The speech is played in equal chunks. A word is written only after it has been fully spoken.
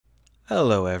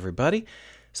Hello everybody.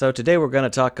 So today we're going to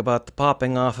talk about the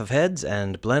popping off of heads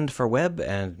and Blend4Web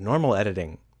and normal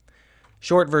editing.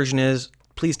 Short version is,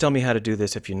 please tell me how to do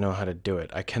this if you know how to do it.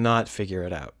 I cannot figure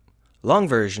it out. Long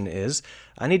version is,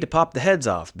 I need to pop the heads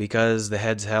off because the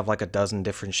heads have like a dozen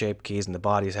different shape keys and the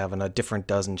bodies have a different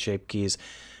dozen shape keys.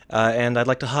 And I'd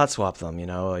like to hot swap them, you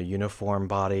know, a uniform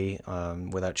body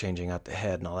without changing out the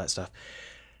head and all that stuff.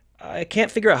 I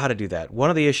can't figure out how to do that. One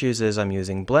of the issues is I'm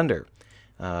using Blender.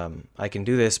 I can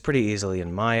do this pretty easily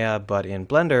in Maya, but in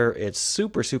Blender it's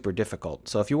super difficult.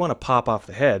 So if you want to pop off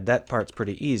the head, that part's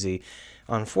pretty easy.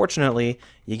 Unfortunately,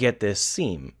 you get this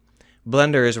seam.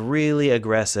 Blender is really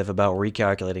aggressive about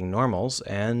recalculating normals,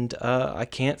 and I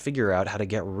can't figure out how to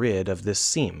get rid of this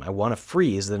seam. I want to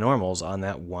freeze the normals on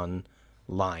that one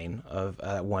line of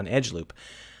one edge loop.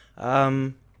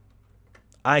 I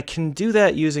can do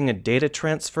that using a data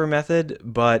transfer method,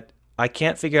 but I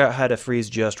can't figure out how to freeze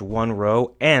just one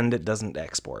row, and it doesn't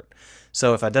export.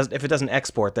 So if it doesn't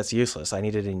export, that's useless. I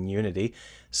need it in Unity.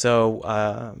 So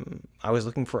I was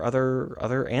looking for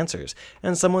other answers,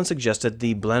 and someone suggested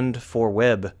the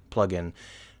Blend4Web plugin.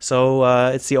 So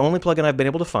it's the only plugin I've been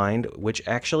able to find which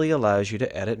actually allows you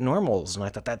to edit normals, and I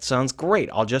thought that sounds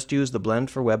great. I'll just use the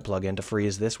Blend4Web plugin to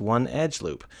freeze this one edge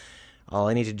loop. All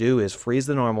I need to do is freeze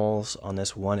the normals on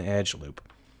this one edge loop.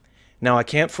 Now I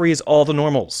can't freeze all the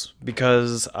normals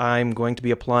because I'm going to be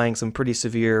applying some pretty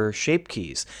severe shape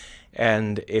keys.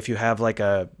 And if you have like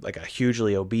a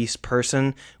hugely obese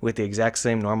person with the exact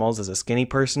same normals as a skinny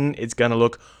person, it's gonna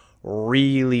look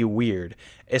really weird,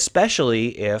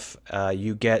 especially if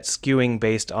you get skewing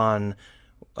based on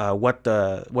what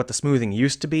the smoothing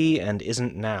used to be and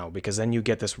isn't now, because then you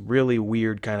get this really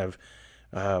weird kind of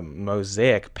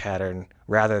mosaic pattern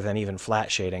rather than even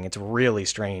flat shading. It's really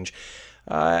strange.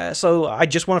 So I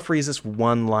just want to freeze this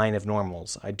one line of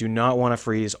normals. I do not want to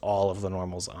freeze all of the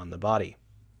normals on the body.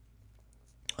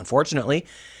 Unfortunately,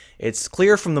 it's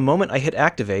clear from the moment I hit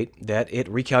activate that it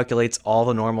recalculates all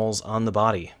the normals on the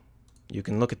body. You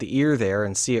can look at the ear there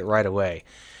and see it right away.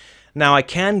 Now I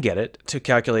can get it to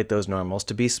calculate those normals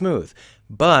to be smooth,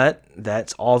 but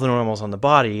that's all the normals on the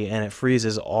body, and it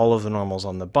freezes all of the normals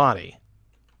on the body,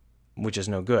 which is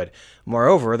no good.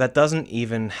 Moreover, that doesn't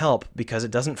even help because it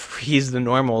doesn't freeze the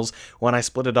normals when I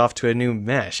split it off to a new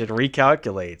mesh. It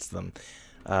recalculates them.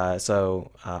 So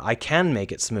I can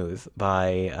make it smooth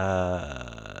by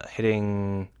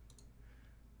hitting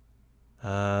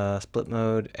split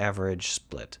mode, average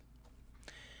split.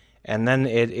 And then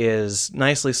it is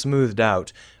nicely smoothed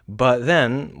out. But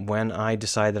then when I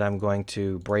decide that I'm going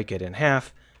to break it in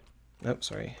half, oh,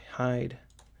 sorry, hide.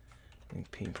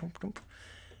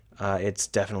 It's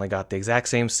definitely got the exact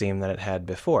same seam that it had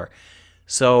before.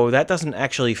 So that doesn't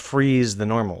actually freeze the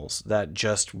normals. That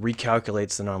just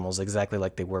recalculates the normals exactly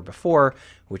like they were before,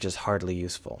 which is hardly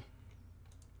useful.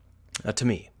 To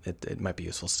me, it might be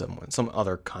useful to some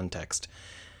other context.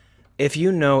 If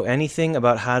you know anything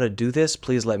about how to do this,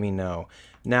 please let me know.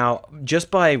 Now, just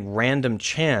by random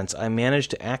chance, I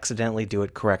managed to accidentally do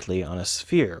it correctly on a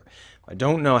sphere. I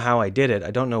don't know how I did it,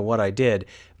 I don't know what I did,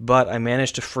 but I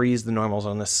managed to freeze the normals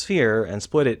on the sphere and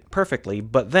split it perfectly,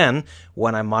 but then,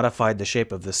 when I modified the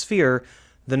shape of the sphere,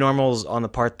 the normals on the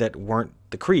part that weren't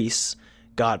the crease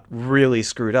got really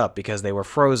screwed up because they were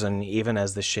frozen even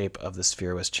as the shape of the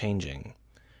sphere was changing.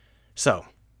 So,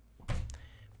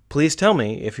 please tell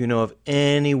me if you know of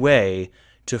any way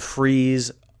to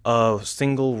freeze a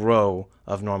single row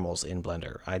of normals in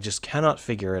Blender. I just cannot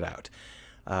figure it out.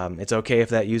 It's okay if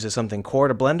that uses something core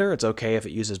to Blender. It's okay if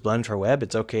it uses Blend4Web.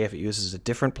 It's okay if it uses a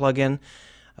different plugin.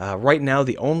 Right now,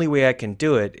 the only way I can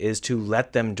do it is to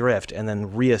let them drift and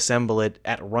then reassemble it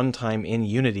at runtime in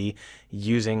Unity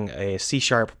using a C#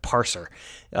 parser.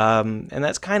 And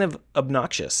that's kind of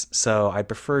obnoxious, so I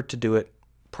prefer to do it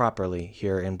properly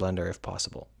here in Blender if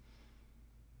possible.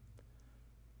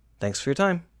 Thanks for your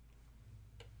time.